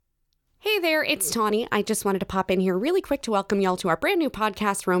there, it's Tawny. I just wanted to pop in here really quick to welcome y'all to our brand new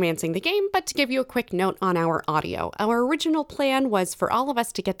podcast, Romancing the Game, but to give you a quick note on our audio. Our original plan was for all of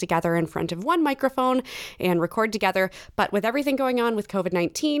us to get together in front of one microphone and record together, but with everything going on with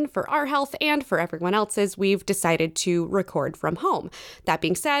COVID-19, for our health and for everyone else's, we've decided to record from home. That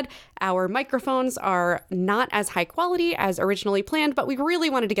being said, our microphones are not as high quality as originally planned, but we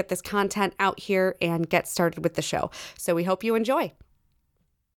really wanted to get this content out here and get started with the show. So we hope you enjoy.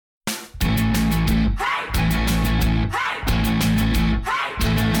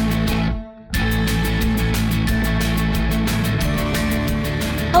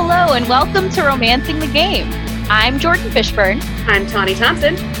 Hello and welcome to Romancing the Game. I'm Jordan Fishburne. I'm Tawny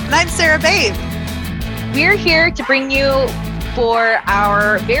Thompson. And I'm Sarah Babe. We're here to bring you for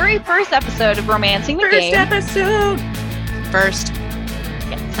our very first episode of Romancing the Game. First.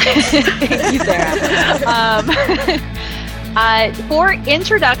 Yes. Thank you, Sarah. For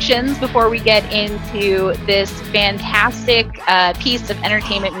introductions, before we get into this fantastic piece of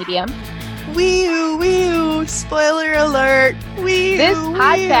entertainment medium. Wee-oo, spoiler alert. This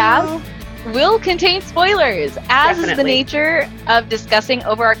podcast will contain spoilers. As is the nature of discussing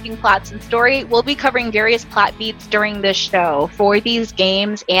overarching plots and story, we'll be covering various plot beats during this show for these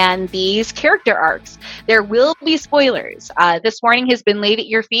games and these character arcs. There will be spoilers. This warning has been laid at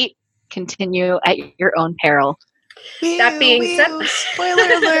your feet. Continue at your own peril. That being said, spoiler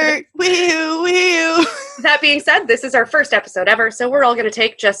alert. That being said, this is our first episode ever, so we're all going to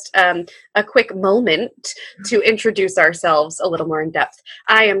take just a quick moment to introduce ourselves a little more in depth.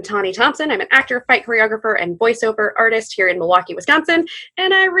 I am Tawny Thompson. I'm an actor, fight choreographer, and voiceover artist here in Milwaukee, Wisconsin,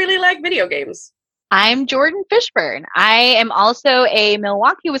 and I really like video games. I'm Jordan Fishburne. I am also a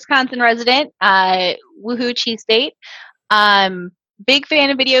Milwaukee, Wisconsin resident. Woohoo, Cheese State. Big fan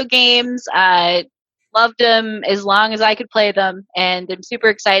of video games. Loved them as long as I could play them, and I'm super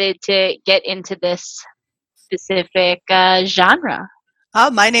excited to get into this specific genre.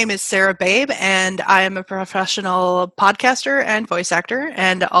 My name is Sarah Babe, and I am a professional podcaster and voice actor,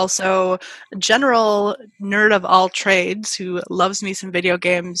 and also a general nerd of all trades who loves me some video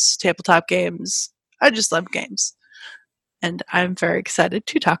games, tabletop games. I just love games. And I'm very excited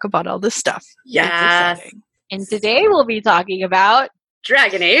to talk about all this stuff. Yes. And today we'll be talking about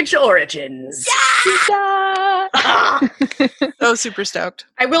Dragon Age Origins. Yeah! Oh, super stoked.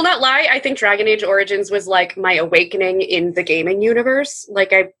 I will not lie, I think Dragon Age Origins was like my awakening in the gaming universe.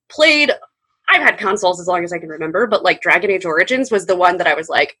 Like I've had consoles as long as I can remember, but like Dragon Age Origins was the one that I was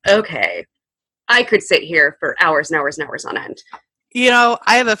like, okay, I could sit here for hours and hours and hours on end. You know,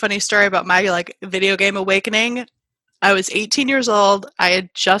 I have a funny story about my video game awakening. I was 18 years old. I had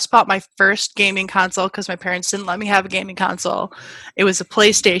just bought my first gaming console because my parents didn't let me have a gaming console. It was a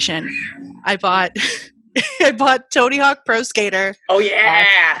PlayStation. I bought Tony Hawk Pro Skater. Oh,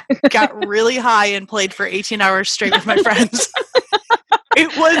 yeah. Got really high and played for 18 hours straight with my friends.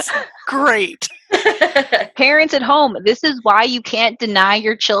 It was great. Parents at home, this is why you can't deny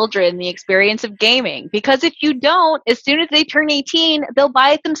your children the experience of gaming. Because if you don't, as soon as they turn 18, they'll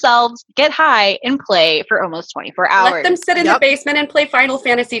buy it themselves, get high, and play for almost 24 hours. Let them sit in the basement and play Final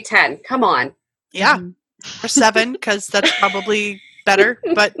Fantasy X. Come on. Yeah. Or 7, because that's probably better.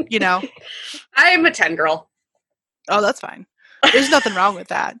 But, you know. I'm a 10 girl. Oh, that's fine. There's nothing wrong with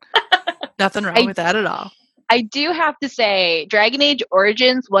that. Nothing wrong with that at all. I do have to say, Dragon Age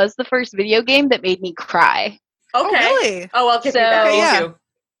Origins was the first video game that made me cry. Okay. Oh, really? Oh, I'll give you that. Okay, yeah. Too.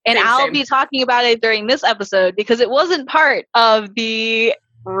 And I'll be talking about it during this episode because it wasn't part of the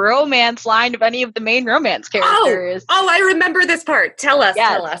romance line of any of the main romance characters. Oh, I remember this part. Tell us.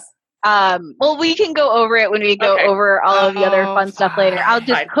 Well, we can go over it when we go over all of the other fun stuff later. I'll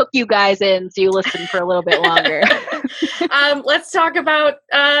just hook you guys in so you listen for a little bit longer. Let's talk about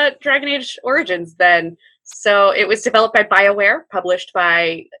Dragon Age Origins then. So it was developed by BioWare, published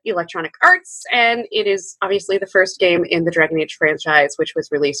by Electronic Arts, and it is obviously the first game in the Dragon Age franchise, which was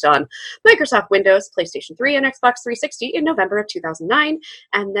released on Microsoft Windows, PlayStation 3, and Xbox 360 in November of 2009,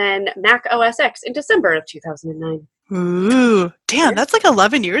 and then Mac OS X in December of 2009. Ooh, damn, that's like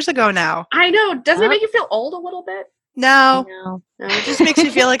 11 years ago now. I know. Doesn't it make you feel old a little bit? No. It just makes me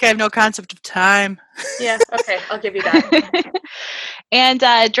feel like I have no concept of time. Yeah, okay, I'll give you that. And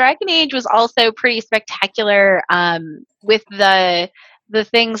Dragon Age was also pretty spectacular with the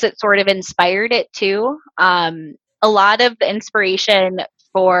things that sort of inspired it too. A lot of the inspiration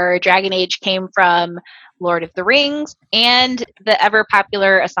for Dragon Age came from Lord of the Rings and the ever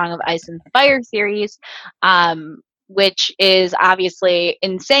popular A Song of Ice and Fire series, which is obviously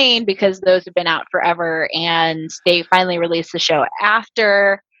insane because those have been out forever and they finally released the show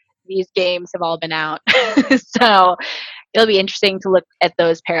after these games have all been out. So it'll be interesting to look at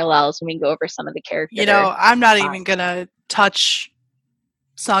those parallels when we go over some of the characters. You know, I'm not even gonna touch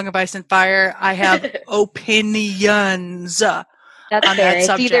Song of Ice and Fire. I have opinions. That's on fair. that It's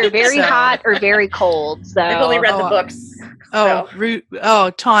subject, either very so- hot or very cold. So I've only read the books.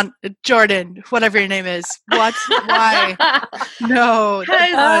 Jordan, whatever your name is. What? Why? No.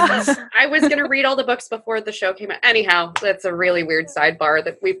 Because I was going to read all the books before the show came out. Anyhow, that's a really weird sidebar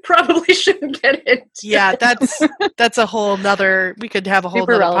that we probably shouldn't get into. Yeah, that's a whole nother. We could have a whole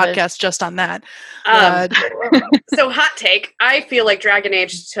Super nother relevant. podcast just on that. So hot take, I feel like Dragon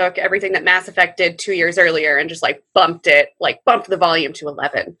Age took everything that Mass Effect did 2 years earlier and just bumped the volume to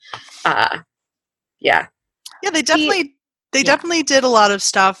 11. Yeah, they definitely did a lot of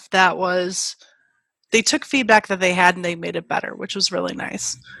stuff that was. They took feedback that they had and they made it better, which was really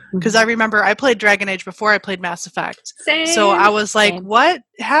nice. Because I remember I played Dragon Age before I played Mass Effect. same. So I was like, Same. what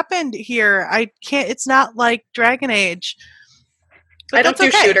happened here? I can't, it's not like Dragon Age. But I don't that's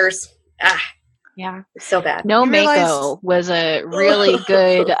do okay. shooters. yeah. It's so bad. No You realize- Mako was a really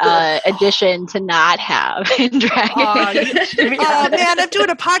good addition to not have in Dragon Age. to be Oh honest. man, I'm doing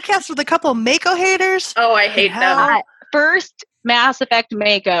a podcast with a couple of Mako haters. Oh, I hate them. hell? First Mass Effect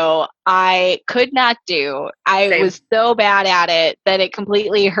Mako, I could not do. I Same. was so bad at it that it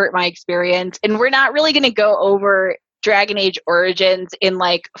completely hurt my experience. And we're not really going to go over Dragon Age Origins in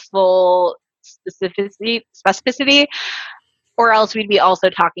full specificity, or else we'd be also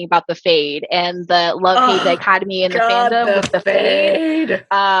talking about the Fade and the love-hate dichotomy in the fandom with the Fade,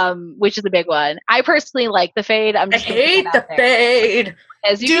 which is a big one. I personally like the Fade. I'm I just gonna put hate that the out there. Fade.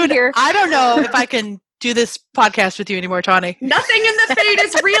 As you Dude, can hear. I don't know if I can do this podcast with you anymore, Tawny. Nothing in the Fade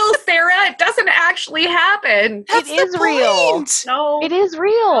is real, Sarah. It doesn't actually happen. That's It is the real. point. No. It is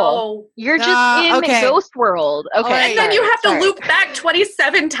real. No. You're just in okay. Ghost World. Okay. Alright. And then you have to sorry. loop back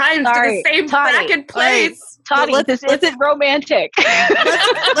 27 times Sorry, to the same Tawny. fucking place. Tawny, Let's- this isn't romantic.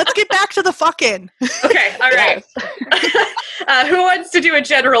 Let's get back to the fucking. Okay, all right. Who wants to do a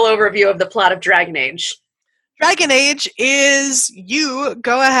general overview of the plot of Dragon Age? Dragon Age is you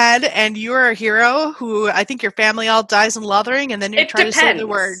go ahead and you're a hero who I think your family all dies in Lothering and then you're It trying to save the depends.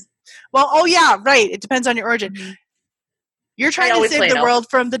 world. Well, oh yeah, right. It depends on your origin. You're trying to always save play the an elf. world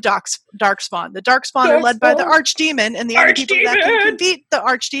from the Darkspawn. The Darkspawn are led by the Archdemon, and the only people that Archdemon! can defeat the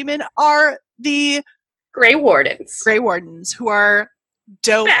Archdemon are the Grey Wardens. Grey Wardens, who are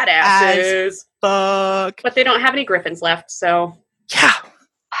dope as Badasses. fuck. But they don't have any griffins left, so. Yeah,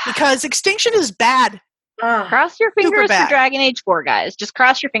 because extinction is bad. Cross your fingers bad. for Dragon Age 4, guys. Just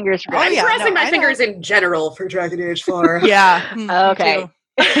cross your fingers for Oh, Dragon I'm yeah, crossing no, my I fingers in general for Dragon Age 4. Yeah. me Okay.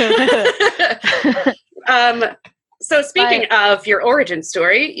 too. So speaking of your origin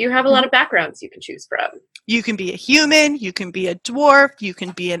story, you have a lot of backgrounds you can choose from. You can be a human, you can be a dwarf, you can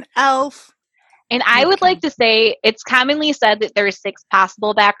be an elf. And I would like to say it's commonly said that there's 6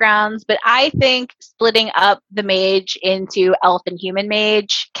 possible backgrounds, but I think splitting up the mage into elf and human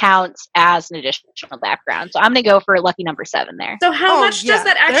mage counts as an additional background. So I'm going to go for lucky number 7 there. So how Oh, much yeah, does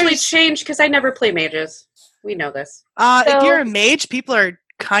that actually there's- change? Because I never play mages. We know this. If So- you're a mage, people are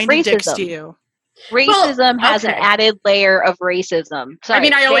kind of dicks to Racism. you. Racism has an okay. added layer of racism. Sorry, I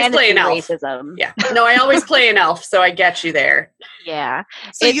mean, I always play an fantasy elf. Racism. Yeah. No, I always play an elf, so I get you there. Yeah.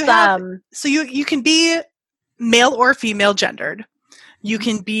 So It's you have you can be male or female gendered. You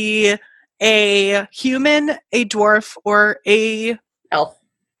can be a human, a dwarf, or a Elf.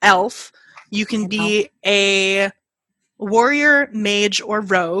 elf. You can be a warrior, mage, or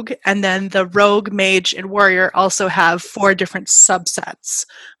rogue, and then the rogue, mage, and warrior also have 4 different subsets,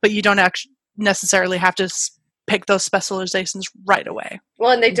 but you don't actually necessarily have to pick those specializations right away.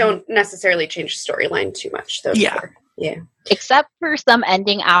 Well, and they don't necessarily change the storyline too much, though. Yeah. Yeah. Except for some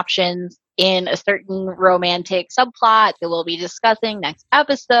ending options in a certain romantic subplot that we'll be discussing next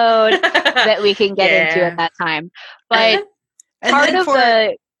episode that we can get into at that time. But And part then of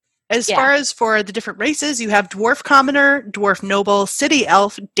the as yeah. far as for the different races, you have dwarf commoner, dwarf noble, city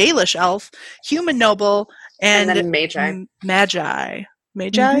elf, Dalish elf, human noble, and and, then Magi. magi.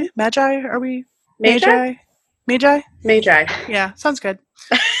 Magi? Mm-hmm. Magi? Are we Magi? Magi? Magi. Yeah, sounds good.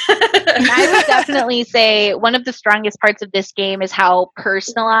 I would definitely say one of the strongest parts of this game is how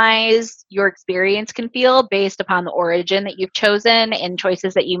personalized your experience can feel based upon the origin that you've chosen and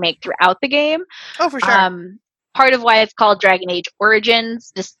choices that you make throughout the game. Oh, for sure. Part of why it's called Dragon Age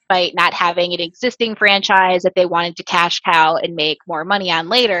Origins, despite not having an existing franchise that they wanted to cash cow and make more money on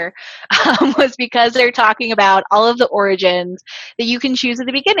later, was because they're talking about all of the origins that you can choose at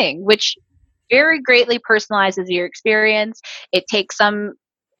the beginning, which very greatly personalizes your experience. It takes some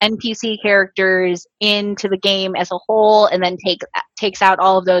NPC characters into the game as a whole and then takes out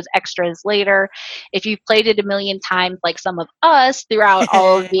all of those extras later. If you've played it a million times like some of us throughout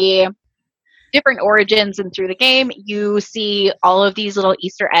all of the different origins and through the game, you see all of these little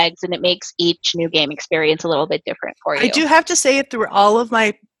Easter eggs, and it makes each new game experience a little bit different for you. I do have to say, through all of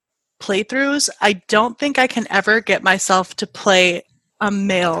my playthroughs, I don't think I can ever get myself to play a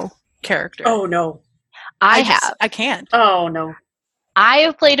male character. Oh, no. I can't. Oh, no. I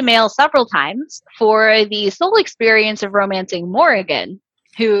have played a male several times for the sole experience of romancing Morrigan,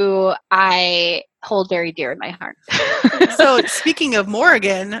 who I hold very dear in my heart. So, speaking of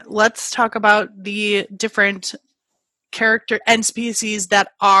Morrigan, let's talk about the different character and species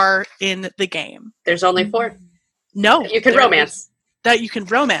that are in the game. There's only 4. No. You can romance. That you can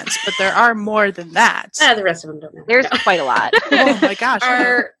romance, but there are more than that. The rest of them don't know. There's quite a lot. Oh my gosh.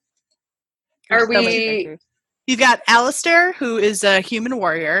 Are There's so many we... characters. You've got Alistair, who is a human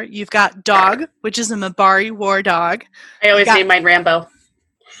warrior. You've got Dog, which is a Mabari war dog. I always name mine Rambo.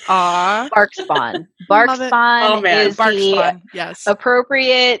 Aw. Barkspawn. Love it. Barkspawn Oh, man. is Barkspawn, yes. the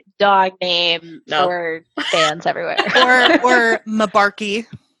appropriate dog name No. for fans everywhere. Or Mabarky.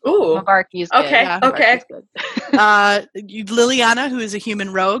 Ooh. Mabarky's good. Okay, Yeah. okay. Mabarky's good. Liliana, who is a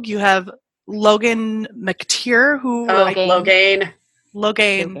human rogue. You have Logan McTeer, who Logan.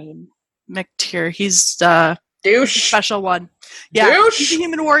 Logan McTeer. He's a Douche. special one. Yeah, Douche. he's a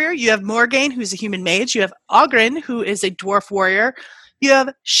human warrior. You have Morgaine, who's a human mage. You have Ogren, who is a dwarf warrior. You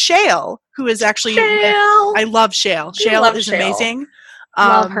have Shale, who is actually... Shale. I love Shale. We Shale love is Shale. amazing.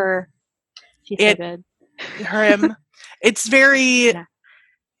 Love her. She's so it- good. Him. It's very... Yeah.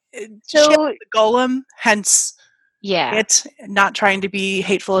 Shale So, the golem, hence yeah. it, not trying to be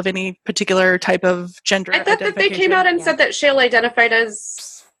hateful of any particular type of gender I thought that they came identification. out and Yeah. said that Shale identified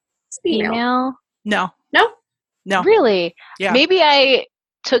as female. Female? No. No? Really? Yeah. Maybe I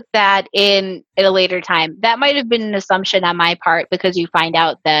took that in at a later time. That might have been an assumption on my part because you find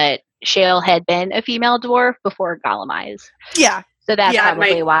out that Shale had been a female dwarf before Gollemize. Yeah. So that's Yeah,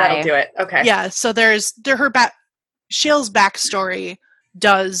 probably why. That'll do it. Okay. Yeah. So Shale's backstory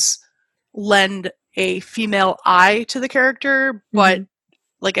does lend a female eye to the character, but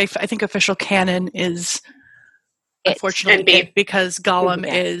like I think official canon is It. unfortunately And it because Gollum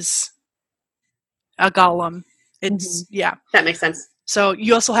Yeah. is a Gollum. It's yeah. That makes sense. So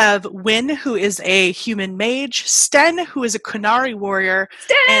you also have Wynn, who is a human mage, Sten, who is a Kunari warrior,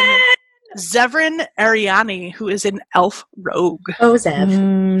 and Zevran Ariani, who is an elf rogue. Oh,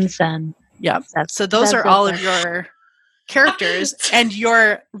 Zev. Son. Yep. That's- So those that's are all okay. of your characters, and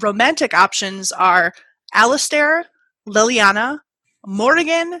your romantic options are Alistair, Liliana,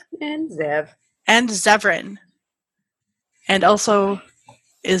 Morrigan, And Zev. and Zevran, and also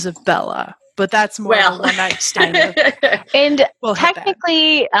Isabella. But that's more of a one-night stand. And We'll hit that.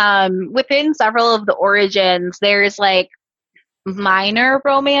 technically, within several of the origins, there's like minor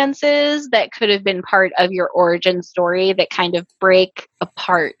romances that could have been part of your origin story that kind of break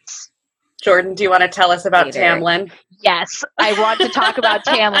apart. Jordan, do you want to tell us about Later. Tamlin? Yes, I want to talk about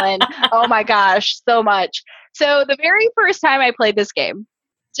Tamlin. Oh my gosh, so much. So the very first time I played this game,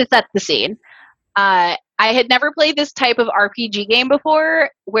 to set the scene, I had never played this type of RPG game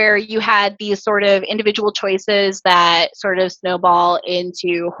before where you had these sort of individual choices that sort of snowball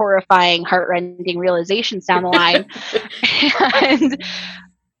into horrifying, heart-rending realizations down the line. And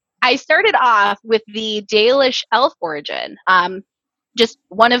I started off with the Dalish elf origin. Just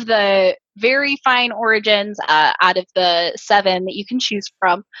one of the very fine origins out of the 7 that you can choose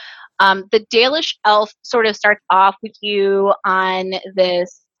from. The Dalish elf sort of starts off with you on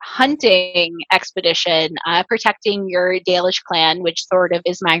this hunting expedition, protecting your Dalish clan, which sort of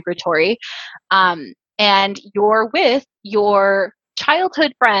is migratory. And you're with your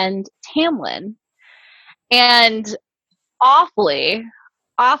childhood friend, Tamlin. And awfully,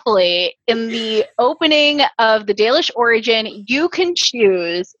 in the opening of the Dalish origin, you can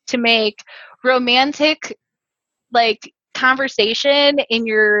choose to make romantic, like, conversation in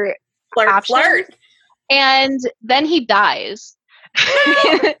your Flirt, options. flirt. And then he dies.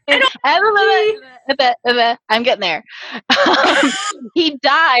 I'm getting there. He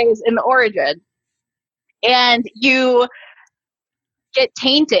dies in the origin, and you get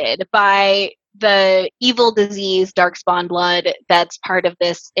tainted by the evil disease Darkspawn blood that's part of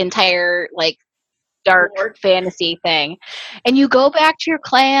this entire like dark Lord. fantasy thing. And you go back to your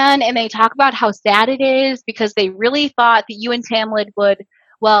clan and they talk about how sad it is because they really thought that you and Tamlin would,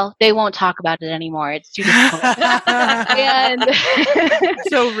 well, they won't talk about it anymore. It's too difficult. And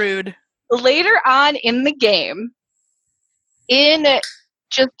So rude. later on in the game, in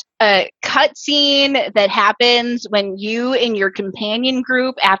just a cutscene that happens when you and your companion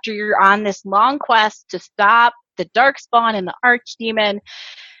group, after you're on this long quest to stop the Darkspawn and the Archdemon,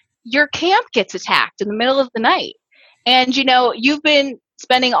 your camp gets attacked in the middle of the night. And, you've been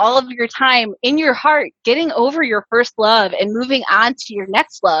spending all of your time in your heart getting over your first love and moving on to your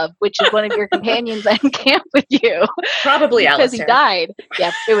next love, which is one of your companions in camp with you. Probably because Alistair. he died.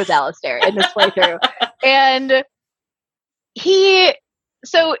 Yep, it was Alistair in this playthrough. And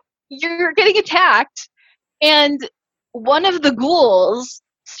so you're getting attacked, and one of the ghouls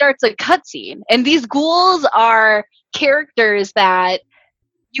starts a cutscene. And these ghouls are characters that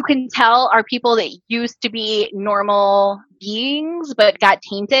you can tell are people that used to be normal beings but got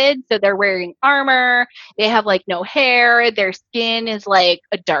tainted. So they're wearing armor, they have like no hair, their skin is like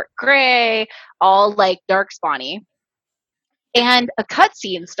a dark gray, all like dark spawny. And a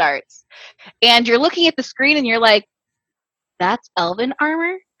cutscene starts, and you're looking at the screen and you're like, that's elven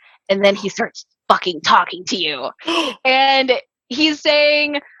armor? And then he starts fucking talking to you. And he's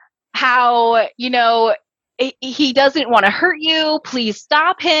saying how, he doesn't want to hurt you. Please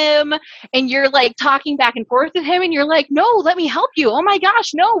stop him. And you're like talking back and forth with him, and you're like, no, let me help you. Oh my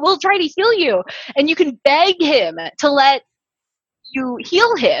gosh, no, we'll try to heal you. And you can beg him to let you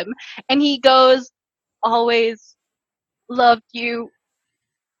heal him. And he goes, always loved you.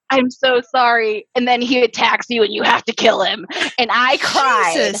 I'm so sorry. And then he attacks you and you have to kill him. And I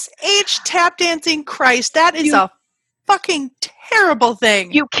cried. Jesus H. Tap Dancing Christ. That is a fucking terrible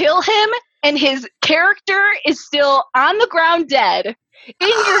thing. You kill him, and his character is still on the ground dead in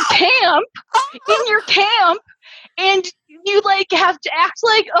your camp, and you like have to act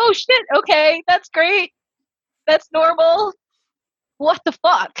like, oh shit, okay, that's great, that's normal. What the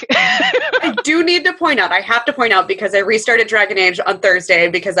fuck? I do need to point out, I have to point out, because I restarted Dragon Age on Thursday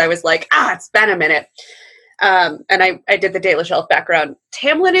because I was like, it's been a minute. And I did the Daily Shelf background.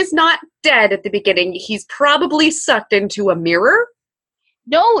 Tamlin is not dead at the beginning. He's probably sucked into a mirror.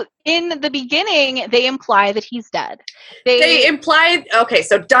 No, in the beginning, they imply that he's dead. They imply, okay,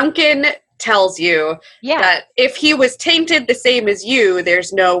 so Duncan tells you that if he was tainted the same as you,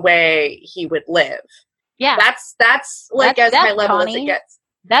 there's no way he would live. Yeah. That's like as high level as it gets.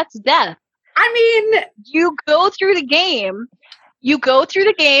 That's death. I mean, you go through the game and you'll go through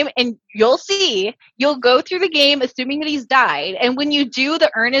the game assuming that he's died. And when you do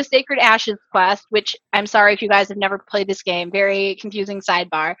the Urn of Sacred Ashes quest, which I'm sorry if you guys have never played this game, very confusing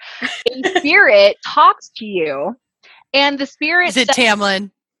sidebar, a spirit talks to you, and the spirit Is it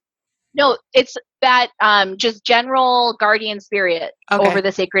Tamlin? No, it's that just general guardian spirit over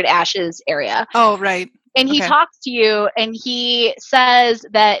the Sacred Ashes area. Oh, right. And he talks to you, and he says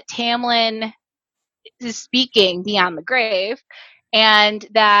that Tamlin is speaking beyond the grave, and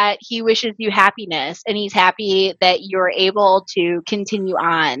that he wishes you happiness, and he's happy that you're able to continue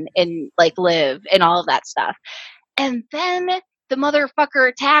on and like live and all of that stuff. And then the motherfucker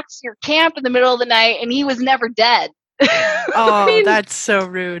attacks your camp in the middle of the night, and he was never dead. Oh, that's so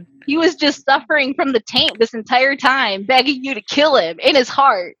rude. He was just suffering from the taint this entire time, begging you to kill him in his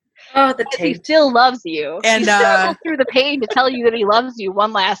heart. Oh, the taint. He still loves you. And he still goes through the pain to tell you that he loves you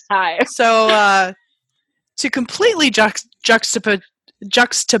one last time. So, to completely juxtapose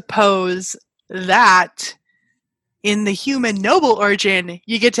that, in the human noble origin,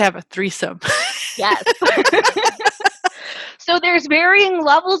 you get to have a threesome. Yes. So there's varying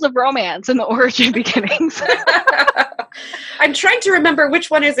levels of romance in the origin beginnings. I'm trying to remember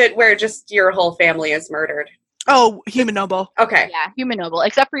which one is it where just your whole family is murdered. Oh, human noble. Okay. Yeah, human noble,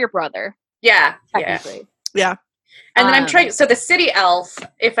 except for your brother. Yeah. Technically. Yeah. And then I'm trying, so the city elf,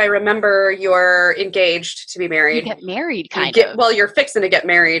 if I remember, you're engaged to be married. You get married, kind of. Well, you're fixing to get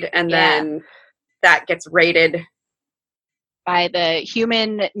married, and then that gets raided by the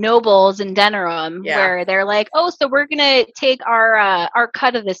human nobles in Denerim, where they're like, oh, so we're going to take our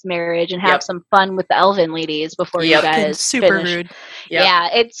cut of this marriage and have some fun with the elven ladies before you guys super finish. Rude. Yep. Yeah,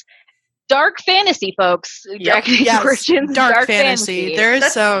 it's dark fantasy, folks. Yes, dark fantasy.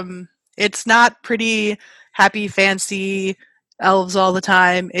 There's it's not pretty happy fancy elves all the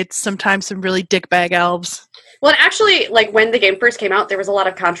time. It's sometimes some really dickbag elves. Well, and actually, like when the game first came out, there was a lot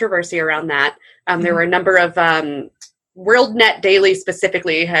of controversy around that. There were a number of WorldNet Daily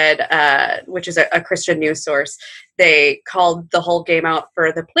specifically had, which is a Christian news source, they called the whole game out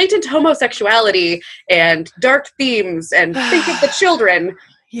for the blatant homosexuality and dark themes and think of the children.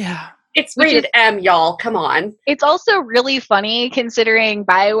 Yeah. It's rated M, y'all. Come on. It's also really funny considering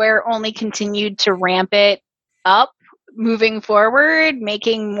BioWare only continued to ramp it up moving forward,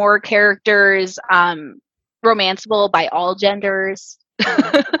 making more characters romanceable by all genders.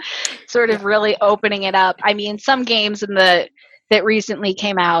 Sort of really opening it up. I mean, some games in the that recently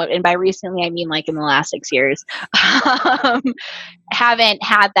came out, and by recently I mean like in the last 6 years, haven't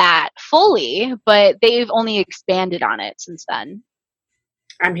had that fully, but they've only expanded on it since then.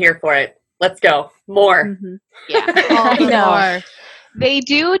 I'm here for it. Let's go. More. Mm-hmm. Yeah. I know. They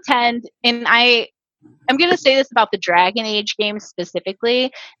do tend, and I'm going to say this about the Dragon Age games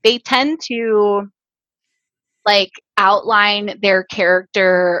specifically, they tend to like outline their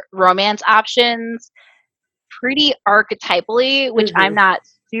character romance options pretty archetypally, which I'm not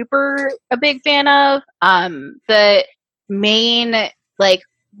super a big fan of. The main like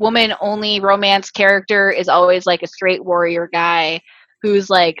woman only romance character is always like a straight warrior guy who's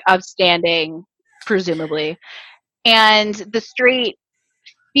like upstanding, presumably. And the straight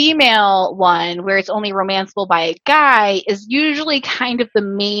female one, where it's only romanceable by a guy, is usually kind of the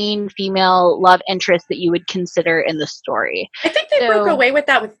main female love interest that you would consider in the story. I think they broke away with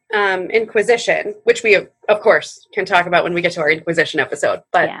that with Inquisition, which we, of course, can talk about when we get to our Inquisition episode.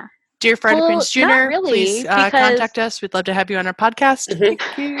 But dear friend Prince Jr., really, please contact us. We'd love to have you on our podcast. Thank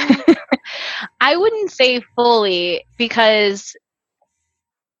you. I wouldn't say fully, because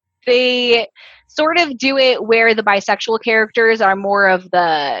they sort of do it where the bisexual characters are more of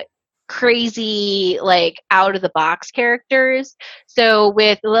the crazy, like, out-of-the-box characters. So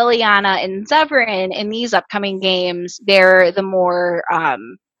with Liliana and Zevran in these upcoming games, they're the more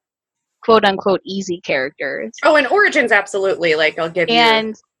quote-unquote easy characters. Oh, and Origins, absolutely. Like, I'll give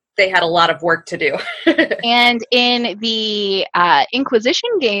you... They had a lot of work to do. And in the Inquisition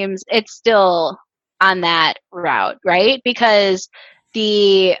games, it's still on that route, right? Because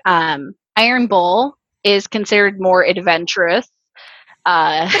the Iron Bull is considered more adventurous.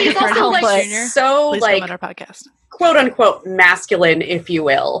 But he's also like so like our podcast. Quote unquote masculine, if you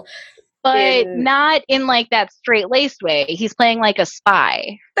will. But not in like that straight-laced way. He's playing like a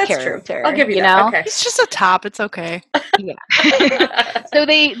spy character. True. I'll give you that. Know? Okay. It's just a top. It's okay. Yeah. So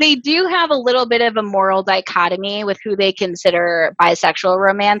they do have a little bit of a moral dichotomy with who they consider bisexual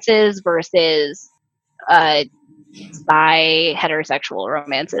romances versus bi heterosexual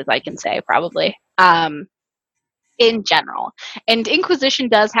romances, I can say, probably. In general. And Inquisition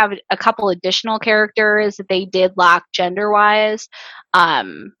does have a couple additional characters that they did lock gender-wise.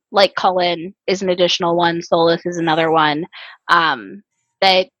 Like Cullen is an additional one, Solas is another one,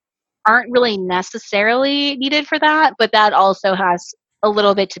 that aren't really necessarily needed for that, but that also has a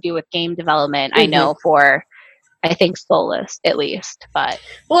little bit to do with game development, I know, for I think Solas at least. But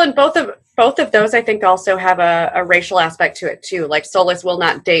well, and both of those I think also have a racial aspect to it too. Like Solas will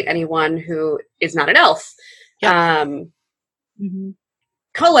not date anyone who is not an elf. Yep.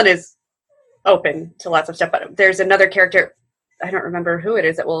 Cullen is open to lots of stuff, but there's another character, I don't remember who it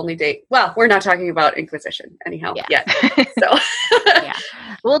is, that will only date. Well, we're not talking about Inquisition anyhow yet. So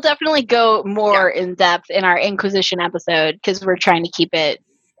we'll definitely go more in depth in our Inquisition episode because we're trying to keep it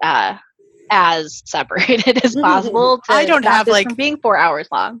as separated as possible. To I don't have like from being 4 hours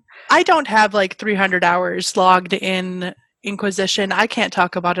long. I don't have like 300 hours logged in Inquisition. I can't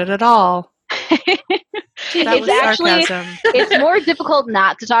talk about it at all. It's actually it's more difficult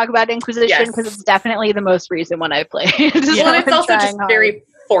not to talk about Inquisition because it's definitely the most recent one I've played. Well, it's also just very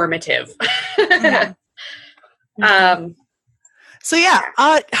formative. So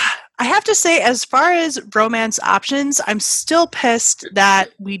I have to say, as far as romance options, I'm still pissed that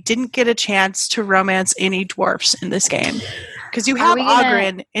we didn't get a chance to romance any dwarfs in this game, because you have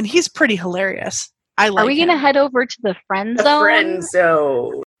Oghren and he's pretty hilarious. Are we going to head over to the friend zone? The friend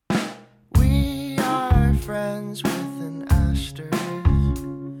zone. Friends with an asterisk,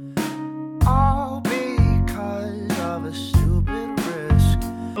 all because of a stupid risk.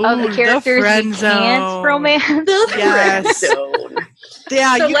 The characters you can't romance. Yes.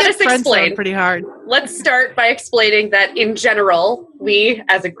 Yeah, so you get friend zone pretty hard. Let's start by explaining that in general, we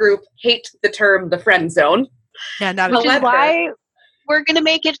as a group hate the term the friend zone. Yeah, not which is why we're going to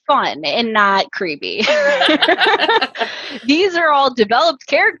make it fun and not creepy. These are all developed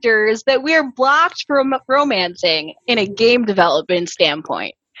characters that we're blocked from romancing in a game development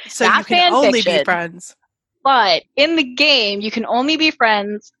standpoint. So not you can only be friends. But in the game, you can only be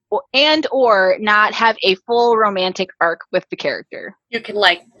friends or not have a full romantic arc with the character. You can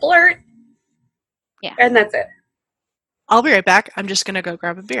like flirt. Yeah. And that's it. I'll be right back. I'm just going to go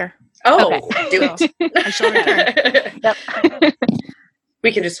grab a beer. Oh, okay. Do it. I shall return. Yep.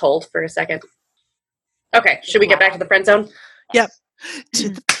 We can just hold for a second. Okay, should we get back to the friend zone? Yep. To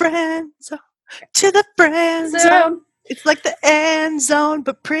the friend zone. To the friend zone. It's like the end zone,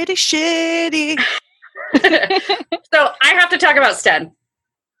 but pretty shitty. So I have to talk about Sten.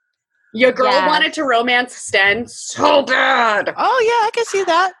 Your girl wanted to romance Sten so bad. Oh yeah, I can see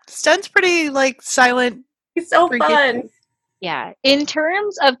that. Sten's pretty like silent. He's so fun. Yeah. In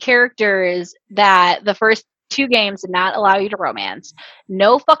terms of characters that the first 2 games did not allow you to romance,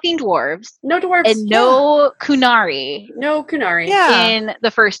 no fucking dwarves No dwarves. and no Kunari No Kunari. Yeah. in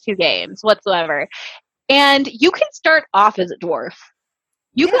the first 2 games whatsoever. And you can start off as a dwarf.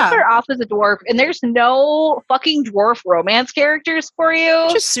 You can Yeah. start off as a dwarf, and there's no fucking dwarf romance characters for you.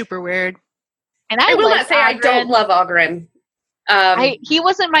 Just super weird. And I will like not say I don't Oghren. love Oghren. He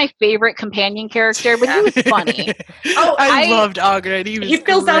wasn't my favorite companion character, but he was funny. Oh, I I- loved Oghren. he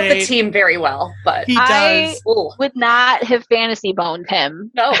fills out the great. team very well, but He I- does. Ooh, Would not have fantasy boned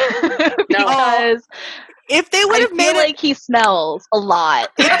him. no. Because If they would I have feel made it, like he smells a lot.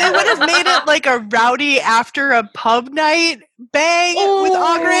 if they would have made it like a rowdy after a pub night bang with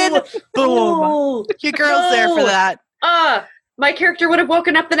Oghren, boom, Ooh. your girl's there for No. that. My character would have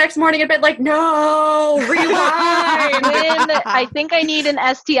woken up the next morning and been like, no, rewind. When I think I need an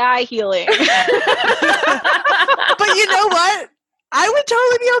STI healing. But you know what? I would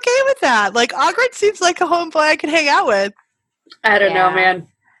totally be okay with that. Like Oghren seems like a homeboy I could hang out with. I don't know, Yeah. man.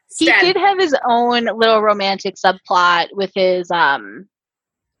 He Sten. did have his own little romantic subplot with his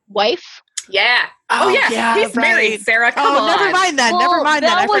wife. Yeah. Oh, yeah. He's married, right. Sarah. Come Oh, on. never mind then. Never mind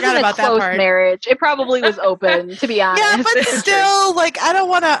then. I forgot wasn't about a that close part. marriage. It probably was open, to be honest. Yeah, but still, like, I don't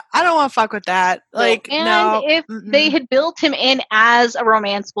want to fuck with that. Like, And no. if they had built him in as a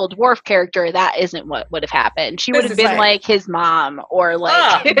romanceable dwarf character, that isn't what would have happened. She would This have is been right. like his mom or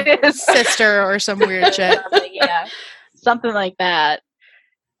like his sister or some weird shit. something, yeah, something like that.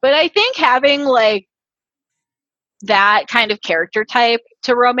 But I think having like that kind of character type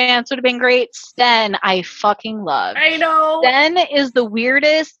to romance would have been great. Sten, I fucking love. I know. Sten is the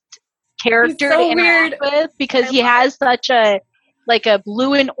weirdest character He's so to interact with because I he love has such a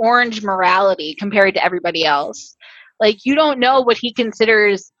blue and orange morality compared to everybody else. Like you don't know what he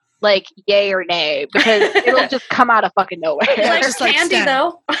considers like yay or nay because it'll just come out of fucking nowhere. He likes just like candy, Sten.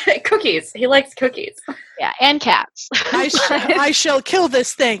 though. Cookies. He likes cookies. Yeah, and cats. I shall kill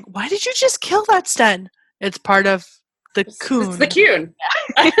this thing. Why did you just kill that Sten? It's part of the coon. It's the coon.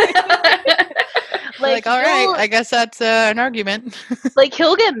 Like, all he'll- right, I guess that's an argument. like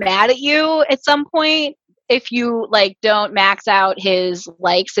he'll get mad at you at some point if you like don't max out his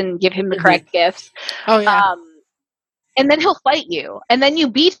likes and give him the Mhm. correct gifts. Oh yeah. And then he'll fight you, and then you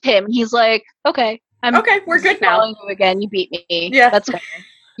beat him. He's like, "Okay, I'm Okay, we're good now. following you again. You beat me. Yeah. That's fair."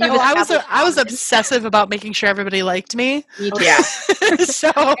 You've Oh, I was established obsessive about making sure everybody liked me. me too. Yeah.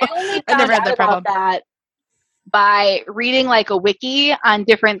 So I only I never found had that out problem. about that by reading like a wiki on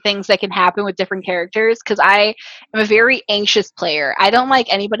different things that can happen with different characters because I am a very anxious player. I don't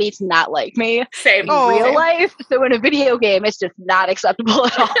like anybody to not like me Same. in Oh, real same. life. So in a video game, it's just not acceptable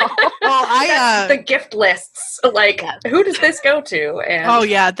at all. well, I The gift lists. Like, Yes. who does this go to? And oh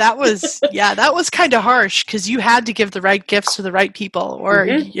yeah, that was kind of harsh because you had to give the right gifts to the right people, or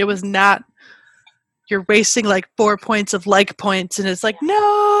Mhm. it was not. You're wasting like 4 points of like points, and it's like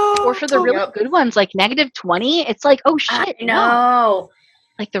no. Or for the really Yep. good ones, like -20, it's like, oh shit, no. no.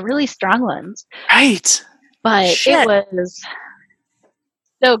 Like the really strong ones. right. But Shit. it was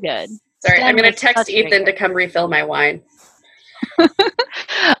so good. Sorry, Sten I'm going was to text such a great Ethan to come refill my wine.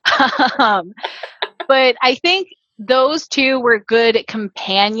 But I think those two were good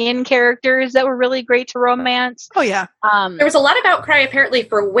companion characters that were really great to romance. Oh yeah. There was a lot of outcry apparently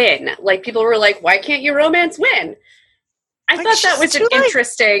for Win. Like, people were like, why can't you romance Win? I Like, thought that she's was an too, like-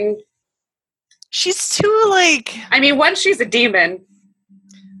 interesting... She's too like I mean, one, she's a demon.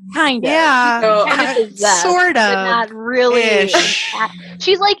 Kind of. yeah, So- Kind of possessed, sort but of. not really. ish.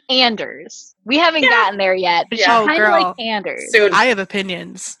 She's like Anders. We haven't Yeah. gotten there yet, but Yeah. she's Oh, kind of girl. like Anders. Soon. I have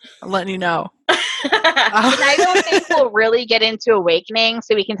opinions. I'm letting you know. And I don't think we'll really get into Awakening,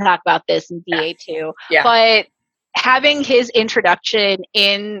 so we can talk about this in DA2. Yeah. But having his introduction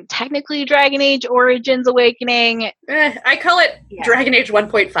in technically Dragon Age Origins Awakening, I call it Yeah. Dragon Age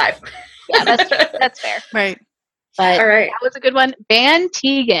 1.5. yeah, that's fair. Right. But All right. that was a good one. Van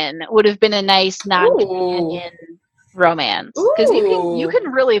Tegan would have been a nice non-companion romance because you Ooh. can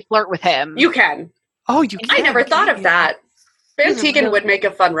really flirt with him. You can. Oh, you. I can, never thought can't of you? that. Van He's a Tegan really- would make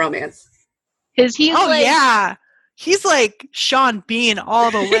a fun romance. Because he's Oh like, yeah. He's like Sean Bean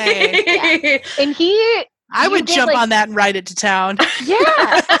all the way. and he, I You would get, jump like- on that and ride it to town.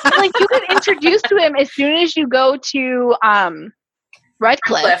 yeah, like you get introduced to him as soon as you go to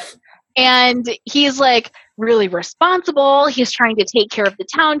Redcliffe. Cliff. And he's like really responsible. He's trying to take care of the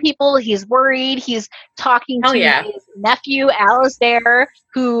town people. He's worried. He's talking Hell to yeah. his nephew, Alistair,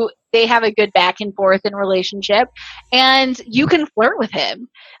 who they have a good back and forth in relationship, and you can flirt with him.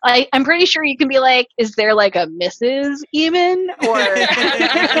 Like, I'm pretty sure you can be like, is there like a Mrs. Eamon? Or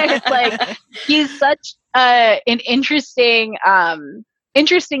it's like, he's such an interesting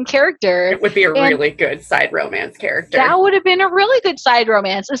character. It would be a really good side romance character. That would have been a really good side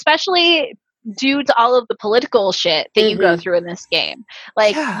romance, especially due to all of the political shit that you go through in this game.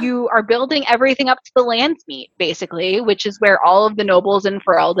 Like, you are building everything up to the Landsmeet, basically, which is where all of the nobles in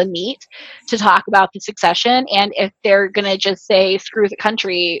Ferelden meet to talk about the succession. And if they're going to just say, screw the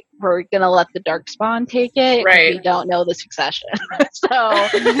country, we're going to let the Darkspawn take it. Right. We don't know the succession. So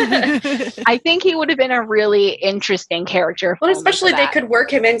I think he would have been a really interesting character. Well, especially they could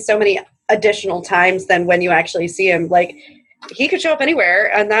work him in so many additional times than when you actually see him. Like, he could show up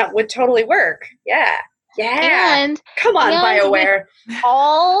anywhere, and that would totally work. Yeah. And come on, BioWare.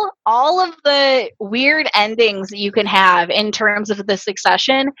 All of the weird endings that you can have in terms of the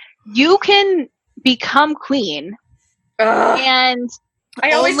succession, you can become queen. And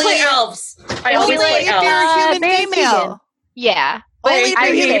I always play elves. I always play elves. You're a human female. Yeah. But only if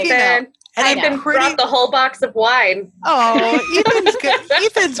you're human female. And I've been brought the whole box of wine. Oh, Ethan's good.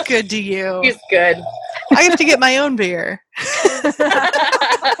 Ethan's good to you. He's good. I have to get my own beer. That's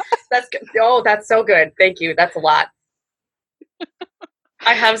good. Oh, that's so good. Thank you. That's a lot.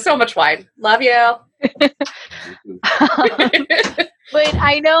 I have so much wine. Love you. But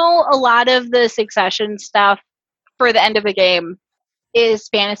I know a lot of the succession stuff for the end of the game is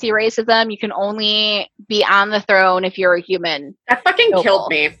fantasy racism. You can only be on the throne if you're a human. That fucking killed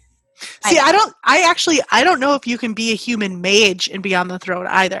me. See, I don't know if you can be a human mage and be on the throne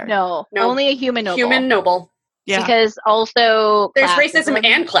either. No, only a human noble. Human noble. Yeah. Because also there's racism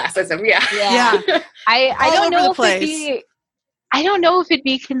and classism. Yeah. I don't know if I don't know if it'd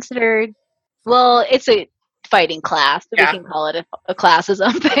be considered. Well, it's a fighting class, so we can call it a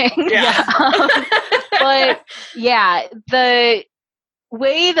classism thing. Yeah. But yeah, the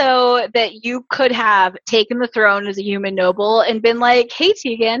way though that you could have taken the throne as a human noble and been like, "Hey,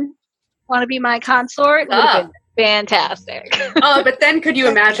 Tegan, want to be my consort?" Would have been fantastic. But then could you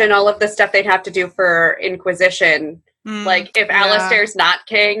imagine all of the stuff they'd have to do for Inquisition? Like, if Alistair's not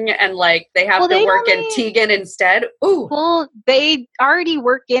king and, like, they have to work in Tegan instead? Ooh. Well, they already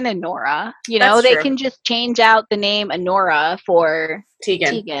work in Anora. You know, they can just change out the name Anora for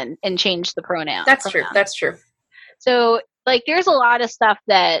Tegan and change the pronoun. That's true. That's true. So, like, there's a lot of stuff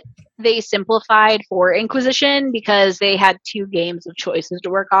that they simplified for Inquisition because they had 2 games of choices to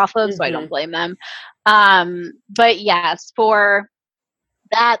work off of, so I don't blame them. But yes, for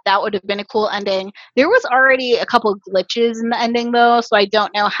that would have been a cool ending. There was already a couple glitches in the ending, though, so I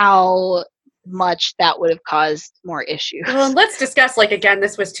don't know how much that would have caused more issues. Well, let's discuss, like, again,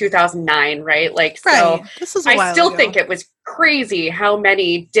 this was 2009, right? Like, so this is a while I still ago. think it was crazy how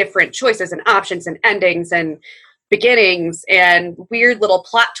many different choices and options and endings and beginnings and weird little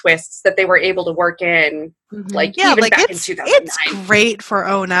plot twists that they were able to work in, like, even back in 2009. It's great for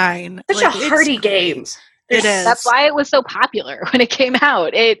 09. Such a hearty game. It is. That's why it was so popular when it came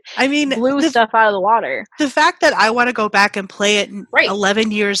out. Blew stuff out of the water. The fact that I want to go back and play it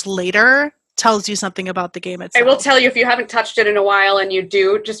 11 years later tells you something about the game itself. I will tell you, if you haven't touched it in a while and you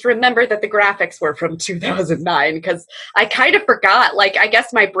do, just remember that the graphics were from 2009, because I kind of forgot. Like, I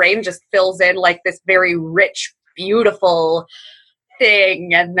guess my brain just fills in, like, this very rich, beautiful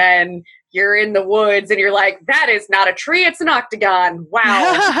thing, and then you're in the woods and you're like, that is not a tree, it's an octagon.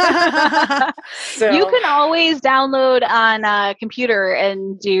 Wow. So you can always download on a computer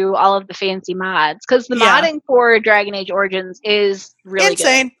and do all of the fancy mods, because the modding for Dragon Age Origins is really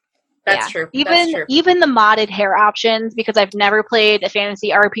insane. Good. That's true. Even the modded hair options, because I've never played a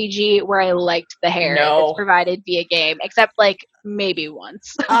fantasy RPG where I liked the hair that's provided via game, except like maybe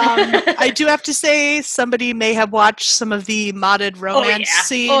once. I do have to say, somebody may have watched some of the modded romance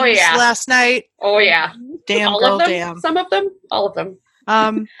scenes last night. Oh yeah, damn all girl, of them? damn. Some of them, all of them.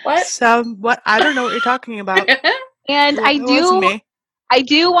 What? I don't know what you're talking about. And I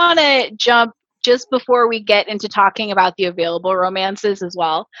do want to jump just before we get into talking about the available romances as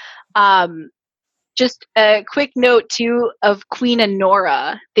well. Just a quick note too of Queen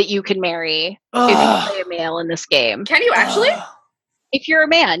Anora that you can marry if you play a male in this game. Can you actually? If you're a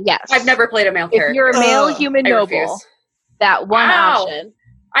man, yes. I've never played a male character. If you're a male human noble, that one option.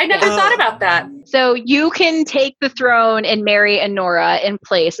 I never thought about that. So you can take the throne and marry Anora in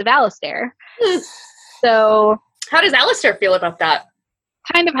place of Alistair. So how does Alistair feel about that?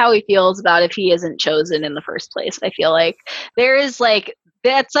 Kind of how he feels about if he isn't chosen in the first place. I feel like there is like,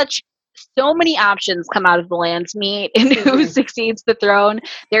 that's such so many options come out of the Landsmeet in who succeeds the throne.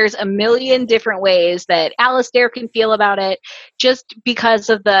 There's a million different ways that Alistair can feel about it, just because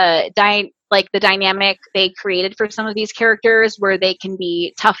of the dynamic they created for some of these characters, where they can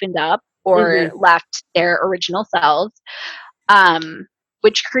be toughened up or left their original selves,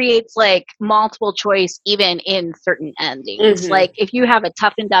 which creates like multiple choice even in certain endings. Like if you have a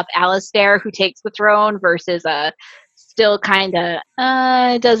toughened up Alistair who takes the throne versus a still kind of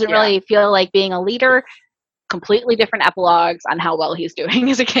doesn't really feel like being a leader, completely different epilogues on how well he's doing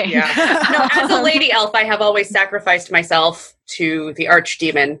as a king. No, as a lady elf, I have always sacrificed myself to the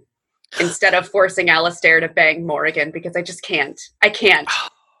archdemon instead of forcing Alistair to bang Morrigan, because I just can't. I can't.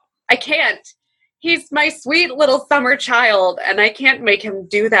 He's my sweet little summer child, and I can't make him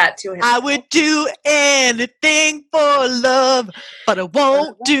do that to him. I would do anything for love, but I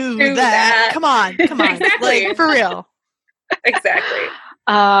won't do that. Come on. Exactly. Like, for real. Exactly.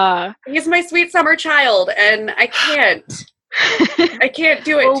 He's my sweet summer child, and I can't. I can't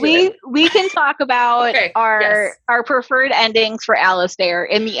do it. Well, we can talk about our preferred endings for Alistair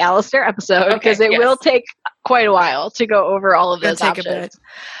in the Alistair episode, because it will take quite a while to go over all of those options.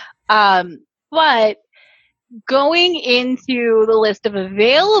 But going into the list of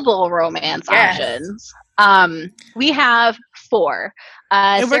available romance options, we have 4.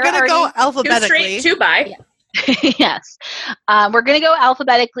 And we're going to go alphabetically. 2 by. Yes. We're going to go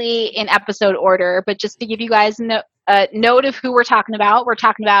alphabetically in episode order, but just to give you guys a note of who we're talking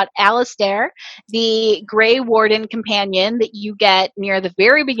about Alistair, the Grey Warden companion that you get near the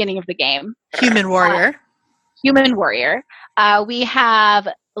very beginning of the game. Human warrior. We have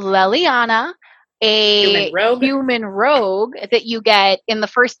Leliana, a human rogue that you get in the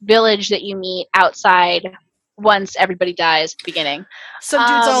first village that you meet outside once everybody dies at the beginning. Some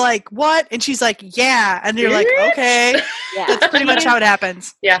dude's all like, what? And she's like, yeah. And you're like, okay. That's pretty much how it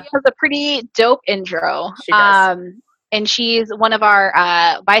happens. Yeah. She has a pretty dope intro. She does. And she's one of our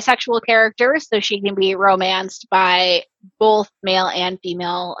bisexual characters, so she can be romanced by both male and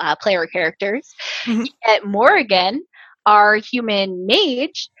female player characters. You get Morrigan, our human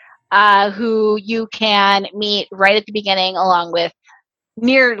mage, who you can meet right at the beginning, along with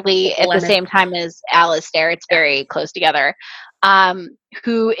nearly at the same time as Alistair. It's very close together.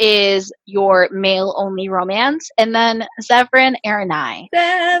 Who is your male-only romance, and then Zevran Aranai,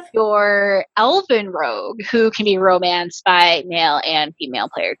 your elven rogue, who can be romanced by male and female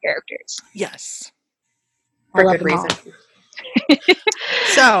player characters. Yes. For good reason.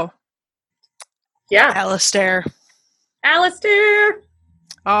 So, Alistair.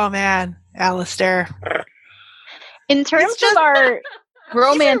 Oh man, Alistair. In terms of our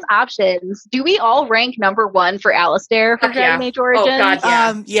romance options, do we all rank number 1 for Alistair for Dragon Age Origins? Oh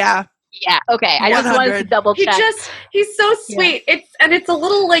god, yeah. Yeah, okay. I 100. just wanted to double check. He's so sweet. It's a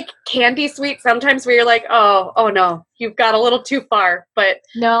little like candy sweet sometimes, where you're like, oh no, you've got a little too far. But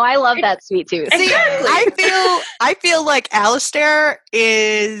no, I love that sweet tooth. Exactly. I feel like Alistair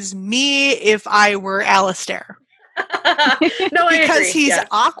is me if I were Alistair. No, I because agree. He's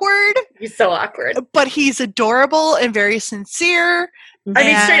awkward. He's so awkward, but he's adorable and very sincere. I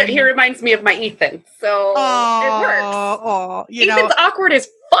mean, straight up, he reminds me of my Ethan, so it works. Ethan's awkward as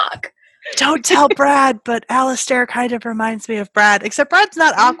fuck. Don't tell Brad, but Alistair kind of reminds me of Brad, except Brad's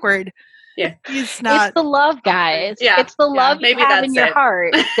not awkward. Yeah, he's not. It's the love, guys. Yeah, it's the love you have in your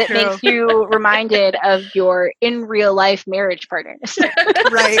heart that makes you reminded of your in real life marriage partners.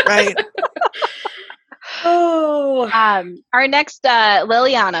 Right. Oh, our next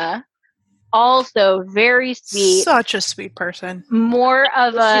Leliana, also very sweet, such a sweet person. More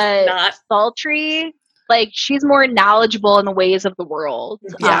of a sultry, like she's more knowledgeable in the ways of the world.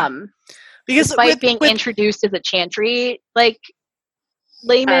 Yeah. Because despite being introduced as a chantry, like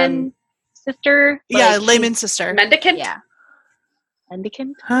layman sister. Layman sister. Mendicant. Yeah.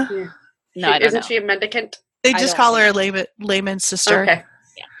 Mendicant? Huh? Yeah. No, I don't isn't know. she a mendicant? They just call her a layman sister. Okay.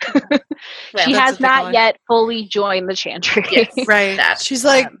 Well, she has not yet fully joined the chantry. Yes, right. She's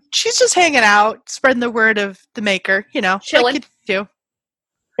like, she's just hanging out, spreading the word of the maker, chilling. Like you do.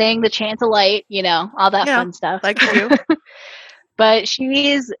 Saying the chant of light, all that fun stuff. Like you do. But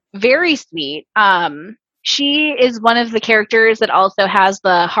she's very sweet. She is one of the characters that also has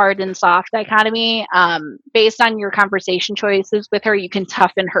the hard and soft dichotomy. Based on your conversation choices with her, you can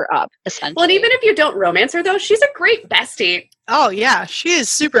toughen her up, essentially. Well, and even if you don't romance her, though, she's a great bestie. Oh, yeah. She is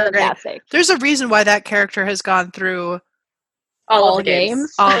super great. There's a reason why that character has gone through all the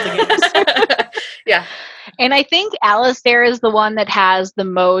games. All of the games. Yeah. And I think Alistair is the one that has the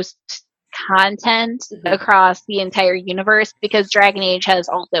most content across the entire universe, because Dragon Age has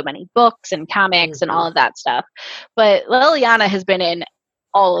also many books and comics and all of that stuff. But Leliana has been in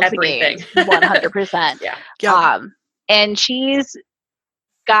all of Everything. the games, 100%. Yeah. And she's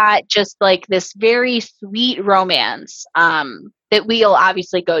got just like this very sweet romance that we'll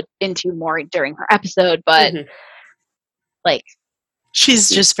obviously go into more during her episode, but Mhm. like She's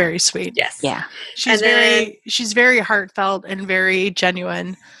just very sweet. Yes. yeah, She's she's very heartfelt and very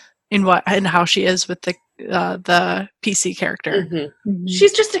genuine in how she is with the PC character. Mhm.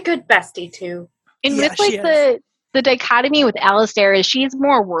 She's just a good bestie too. and Yeah, with she like the dichotomy with Alistair is she's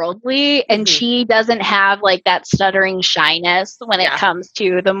more worldly and Mhm. she doesn't have like that stuttering shyness when it Yeah. comes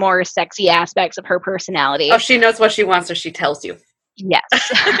to the more sexy aspects of her personality. Oh, she knows what she wants, so she tells you. Yes.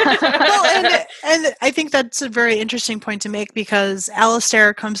 Well, and I think that's a very interesting point to make because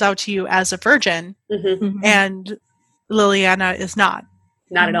Alistair comes out to you as a virgin Mhm. and Liliana is not.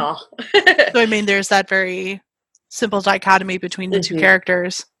 Not at all. So, I mean, there's that very simple dichotomy between the two Mhm.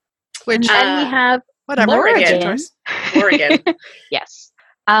 characters, which, And we have whatever. Morrigan. good choice. Morrigan. yes.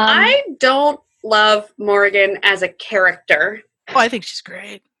 I don't love Morrigan as a character. Oh, I think she's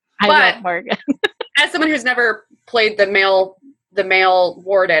great. I but- love Morgan. As someone who's never played the male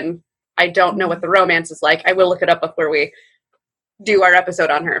warden, I don't know what the romance is like. I will look it up before we do our episode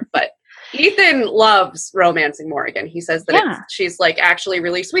on her. But Ethan loves romancing Morrigan. He says that she's like actually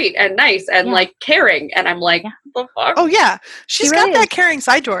really sweet and nice and like caring. And I'm like, the fuck? Oh, yeah. She's She got really that is. caring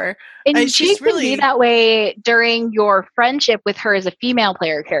side door. And And she she's can really- be that way during your friendship with her as a female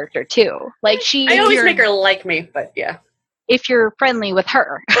player character too. Like I always you're- make her like me, but yeah. if you're friendly with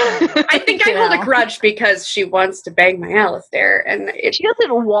her. I think I You hold a know? grudge because she wants to bang my Alistair, and She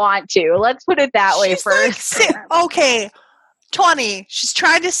doesn't want to. Let's put it that way She's like, first. okay, 20. She's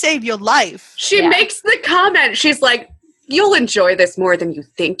trying to save your life. she Yeah. makes the comment. She's like, "You'll enjoy this more than you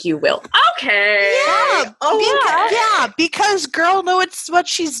think you will." Okay. Yeah. Okay. Yeah, because girl knows what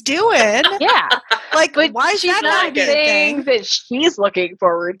she's doing. Yeah. Like, But why is she's that not not a good saying thing? that she's looking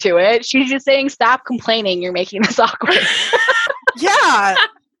forward to it. She's just saying, stop complaining. You're making this awkward. Yeah.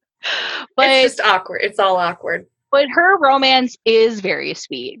 But It's just awkward. It's all awkward. But her romance is very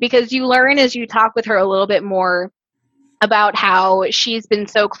sweet because you learn as you talk with her a little bit more about how she's been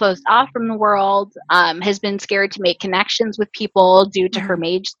so closed off from the world, has been scared to make connections with people due to her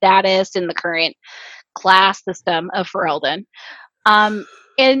mage status in the current class system of Ferelden.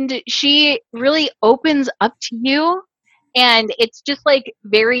 And she really opens up to you, and it's just like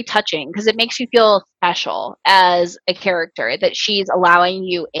very touching because it makes you feel special as a character that she's allowing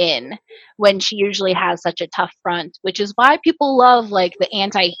you in when she usually has such a tough front, which is why people love like the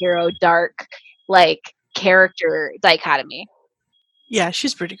anti-hero dark like character dichotomy. Yeah,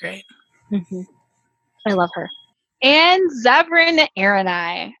 she's pretty great. I love her. And Zevran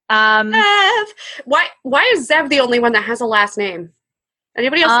Aranai. Zev. Why is Zev the only one that has a last name?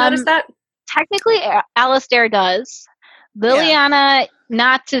 Anybody else notice that? Technically, Alistair does. Liliana,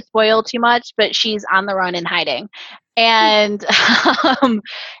 not to spoil too much, but she's on the run and hiding. And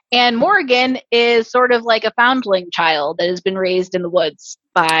and Morgan is sort of like a foundling child that has been raised in the woods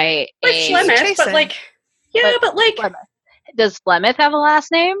by Like a Flemeth, Jason. but like, yeah, but like, Flemeth. Does Flemeth have a last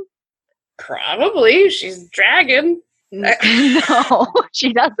name? probably she's dragon. No,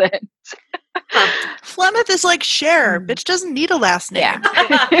 she doesn't. Flemeth is like Cher. Bitch doesn't need a last name.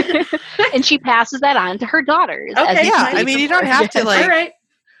 Yeah. And she passes that on to her daughters. as Okay, you Yeah, can I mean, you don't before. have to All like right.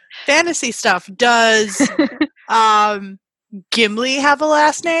 fantasy stuff. Does Gimli have a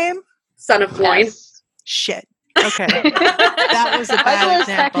last name? Son of Gloin. Yes. Shit. Okay. That was a bad Douglas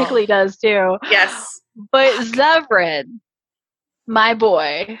example. technically does too. Yes. But Zevran, my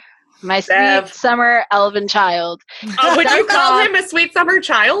boy, my Zev. sweet summer elven child. Oh, would you That's call off. him a sweet summer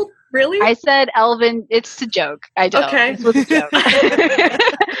child? Really? I said elven. It's a joke. I don't. Okay. This was a joke.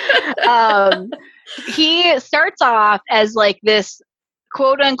 He starts off as like this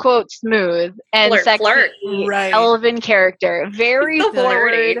quote unquote smooth and Flirt, sexy flirt. Right. elven character. Very He's so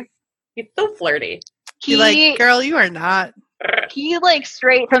flirty. forward. He's so flirty. You're like, girl, you are not. He like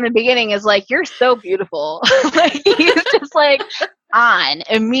straight from the beginning is like, you're so beautiful. Like he's just like on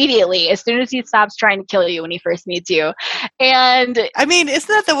immediately as soon as he stops trying to kill you when he first meets you. And I mean, isn't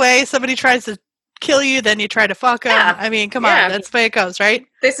that the way somebody tries to kill you, then you try to fuck them? Yeah. I mean, come Yeah. on, that's the way it goes, right?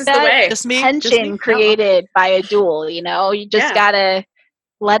 This is the That way. Just me. tension created by a duel, you know? You just Yeah. gotta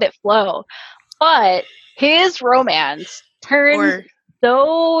let it flow. But his romance turns Or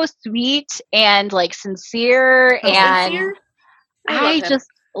so sweet and like sincere and Sincere? I love him. just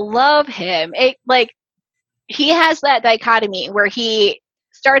love him. It like he has that dichotomy where he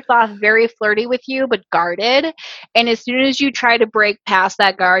starts off very flirty with you but guarded, and as soon as you try to break past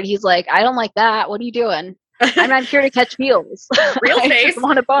that guard, he's like, I don't like that. What are you doing? I'm not here to catch feels. Real I face. just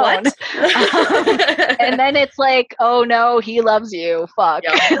want a bone. What? And then it's like, oh no, he loves you. Fuck.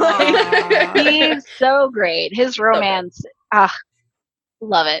 Yep. Like, he's so great. His romance,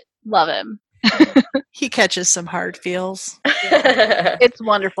 love it. Love him. He catches some hard feels. It's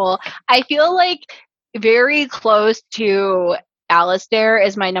wonderful. I feel like very close to Alistair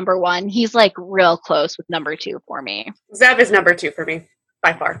is my number one. He's like real close with number two for me. Zev is number 2 for me,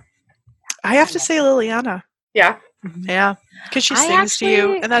 by far. I have to say Liliana. Yeah. Yeah. Because she I sings to you,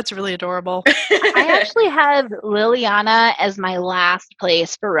 actually- and that's really adorable. I actually have Liliana as my last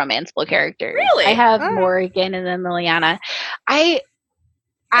place for romanceable characters. Really? I have Oh. Morrigan and then Liliana. I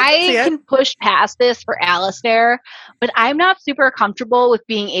see it. can push past this for Alistair, but I'm not super comfortable with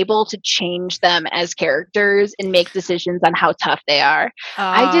being able to change them as characters and make decisions on how tough they are.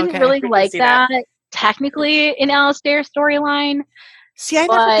 I didn't really can like see that. that technically in Alistair's storyline. See, I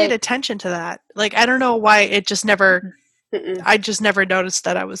never paid attention to that. Like, I don't know why it just never... Mm-mm. I just never noticed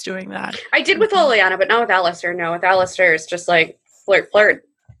that I was doing that. I did with Liliana, but not with Alistair. No, with Alistair, it's just like flirt.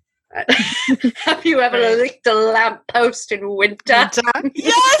 Have you ever licked a lamppost in winter?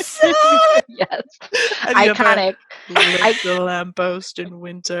 Yes! Yes. Have you ever Iconic. licked the lamppost in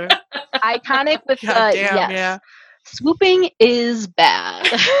winter? Iconic with God damn, yes. yeah. Swooping is bad.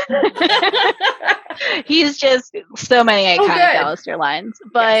 He's just so many iconic good. Alistair lines.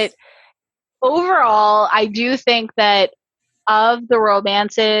 But Yes. overall, I do think that of the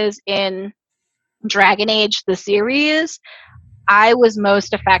romances in Dragon Age, the series, I was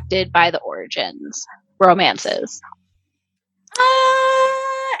most affected by the Origins romances.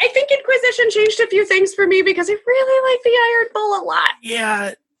 I think Inquisition changed a few things for me because I really like the Iron Bull a lot.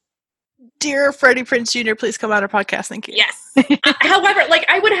 Yeah. Dear Freddie Prinze Jr., please come on our podcast. Thank you. Yes. However, like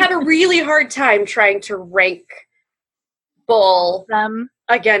I would have a really hard time trying to rank Bull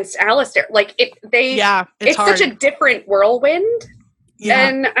against Alistair. Like Yeah, it's hard. such a different whirlwind. Yeah.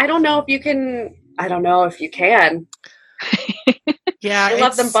 And I don't know if you can. Yeah, I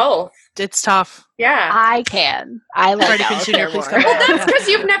love them both. It's tough. Yeah. I can. I like Freddie Prinze Jr., Alistair please more. come Well, on. that's because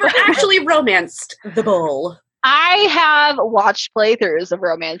you've never actually romanced the bull. I have watched playthroughs of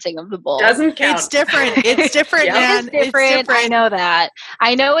Romancing of the Bull. Doesn't count. It's different. It's different, Yep. man. It's different. I know that.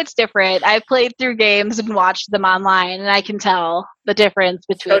 I know it's different. I've played through games and watched them online, and I can tell the difference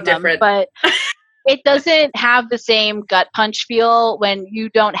between So them. different. But it doesn't have the same gut punch feel when you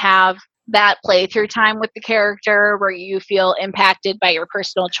don't have that playthrough time with the character where you feel impacted by your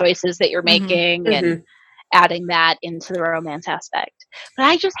personal choices that you're Mhm. making and adding that into the romance aspect. But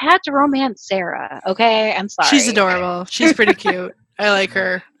I just had to romance Sarah, okay? I'm sorry. She's adorable. She's pretty cute. I like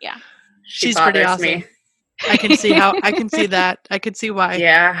her. Yeah. She's pretty bothers awesome. me. I can see that. I can see why.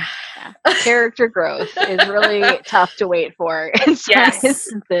 Yeah. Character growth is really tough to wait for in some Yes.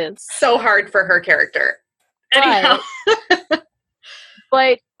 instances. So hard for her character. Anyhow.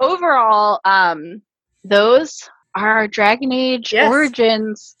 But overall, those are Dragon Age Yes.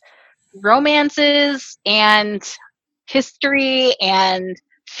 Origins romances and history and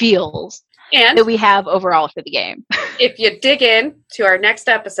feels And that we have overall for the game. if you dig in to our next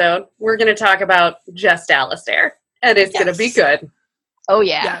episode, we're going to talk about just Alistair. And it's going to be Yes. good. Oh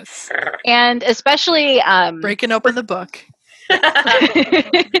yeah. Yes. And especially Breaking open the book.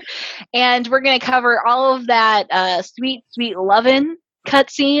 and we're going to cover all of that sweet lovin'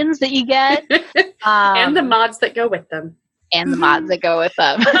 cutscenes that you get And the mods that go with them. and the mods that go with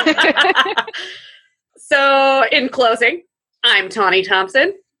them. So, in closing, I'm Tawny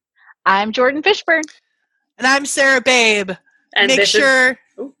Thompson. I'm Jordan Fishburne. And I'm Sarah Babe. And Make this sure.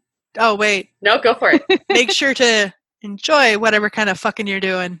 Ooh. Oh, wait. No, go for it. Make sure to enjoy whatever kind of fucking you're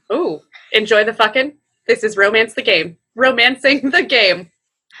doing. Ooh, enjoy the fucking. This is Romance the Game. Romancing the game.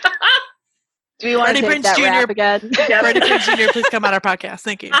 Do we want Freddie to take Prinze that Jr. rap again? Freddie Prinze Jr., please come on our podcast.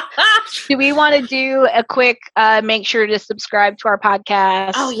 Thank you. Do we want to do a quick make sure to subscribe to our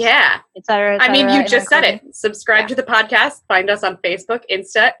podcast, Oh, yeah. et cetera, et I mean, cetera, you and just our said it. Subscribe to the podcast. Find us on Facebook,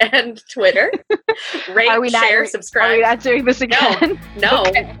 Insta, and Twitter. Rate, Are we not- share, Are subscribe. we not doing this again? No.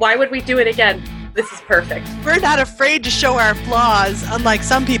 Okay. Why would we do it again? This is perfect. We're not afraid to show our flaws, unlike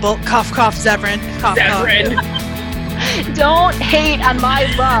some people. Cough, cough, Zevran. Cough, Zevran. Don't hate on my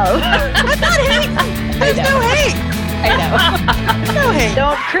love. I'm not hating. There's no hate. I know. No hate.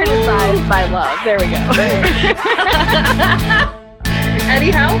 Don't criticize my love. There we go.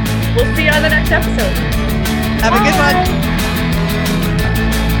 Anyhow, we'll see you on the next episode. Have a good one.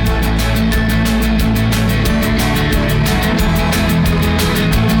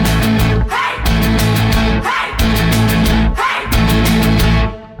 Bye.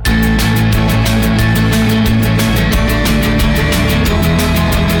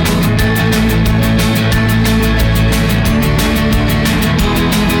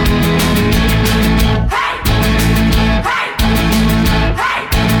 Hey!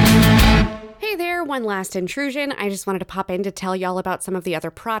 last intrusion, I just wanted to pop in to tell y'all about some of the other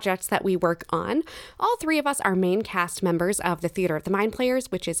projects that we work on. All three of us are main cast members of the Theater of the Mind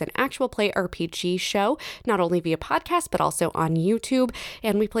Players, which is an actual play RPG show, not only via podcast, but also on YouTube.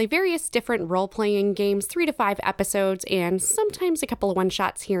 And we play various different role-playing games, 3 to 5 episodes, and sometimes a couple of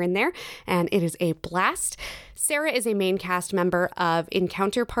one-shots here and there. And it is a blast. Sarah is a main cast member of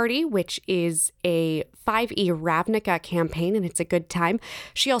Encounter Party, which is a 5e Ravnica campaign, and it's a good time.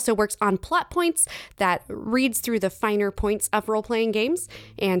 She also works on Plot Points that reads through the finer points of role-playing games.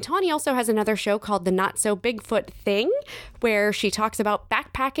 And Tawny also has another show called The Not So Bigfoot Thing, where she talks about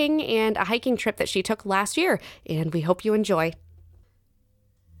backpacking and a hiking trip that she took last year, and we hope you enjoy.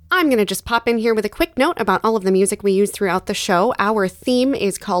 I'm going to just pop in here with a quick note about all of the music we use throughout the show. Our theme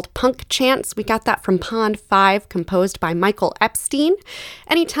is called Punk Chants. We got that from Pond 5, composed by Michael Epstein.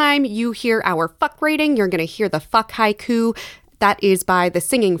 Anytime you hear our fuck rating, you're going to hear the fuck haiku. That is by the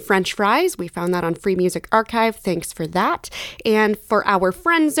Singing French Fries. We found that on Free Music Archive. Thanks for that. And for our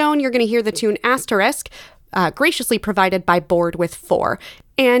friend zone, you're going to hear the tune Asterisk, graciously provided by Board with 4.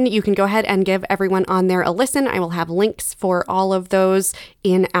 And you can go ahead and give everyone on there a listen. I will have links for all of those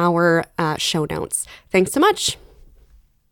in our show notes. Thanks so much.